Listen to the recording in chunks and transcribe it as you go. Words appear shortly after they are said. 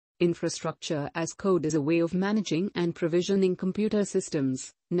Infrastructure as code is a way of managing and provisioning computer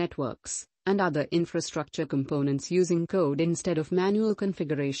systems, networks, and other infrastructure components using code instead of manual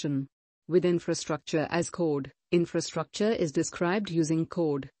configuration. With infrastructure as code, infrastructure is described using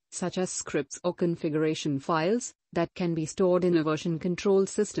code, such as scripts or configuration files, that can be stored in a version control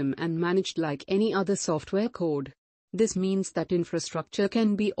system and managed like any other software code. This means that infrastructure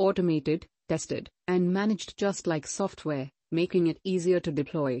can be automated, tested, and managed just like software, making it easier to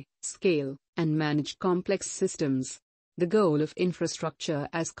deploy, scale, and manage complex systems. The goal of infrastructure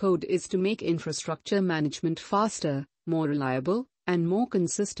as code is to make infrastructure management faster, more reliable, and more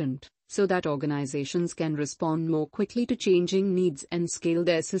consistent, so that organizations can respond more quickly to changing needs and scale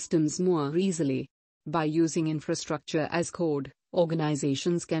their systems more easily. By using infrastructure as code,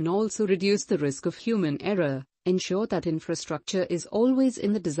 organizations can also reduce the risk of human error, ensure that infrastructure is always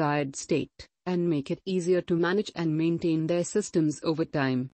in the desired state, and make it easier to manage and maintain their systems over time.